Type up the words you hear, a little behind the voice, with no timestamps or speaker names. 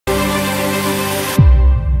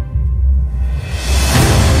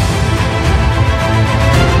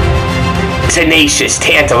Tenacious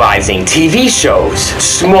Tantalizing TV shows.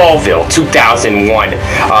 Smallville 2001.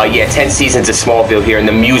 Yeah, 10 seasons of Smallville here. And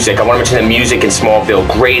the music, I want to mention the music in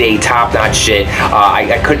Smallville. Grade A, top-notch shit.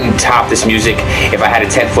 I couldn't top this music if I had a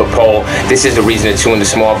 10-foot pole. This is the reason to tune into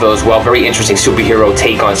Smallville as well. Very interesting superhero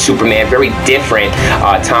take on Superman. Very different.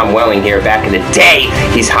 Tom Welling here. Back in the day,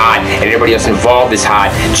 he's hot, and everybody else involved is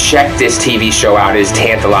hot. Check this TV show out. It is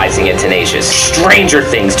tantalizing and tenacious. Stranger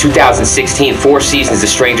Things 2016. 4 seasons of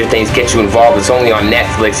Stranger Things get you involved. It's only on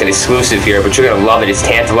Netflix and exclusive here, but you're gonna love it. It's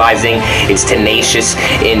tantalizing, it's tenacious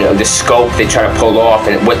in the scope they try to pull off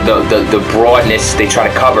and what the broadness they try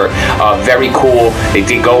to cover. Very cool. They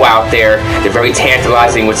go out there. They're very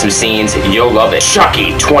tantalizing with some scenes. You'll love it.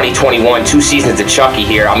 Chucky 2021. 2 seasons of Chucky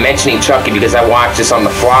here. I'm mentioning Chucky because I watched this on the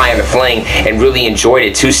fly, on the fling, and really enjoyed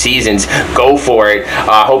it. 2 seasons. Go for it.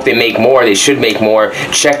 I hope they make more. They should make more.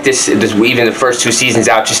 Check this even the first 2 seasons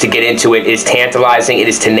out just to get into it. It is tantalizing. It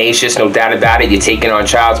is tenacious, no doubt about it. You're taking on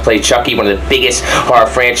Child's Play Chucky, one of the biggest horror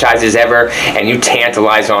franchises ever, and you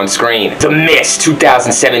tantalize on screen. The Mist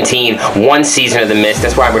 2017. 1 season of The Mist.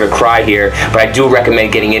 That's why I'm going to cry here, but I do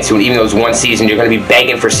recommend getting into it. Even though it's 1 season, you're going to be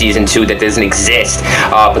begging for season 2 that doesn't exist.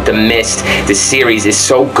 But The Mist, this series is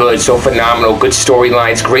so good, so phenomenal. Good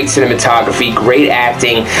storylines, great cinematography, great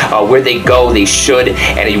acting. Where they go, they should,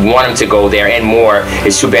 and you want them to go there and more.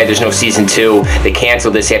 It's too bad there's no season 2. They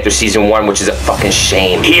canceled this after season 1, which is a fucking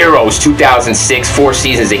shame. Heroes 2006. 4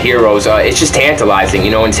 seasons of Heroes. It's just tantalizing,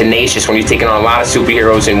 you know, and tenacious when you're taking on a lot of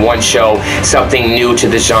superheroes in one show. Something new to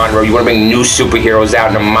the genre. You want to bring new superheroes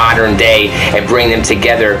out in a modern day and bring them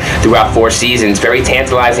together throughout 4 seasons. Very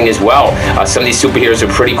tantalizing as well. Some of these superheroes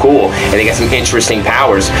are pretty cool, and they got some interesting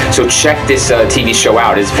powers. So check this TV show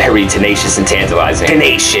out. It's very tenacious and tantalizing.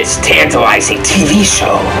 Tenacious, tantalizing TV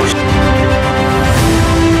shows.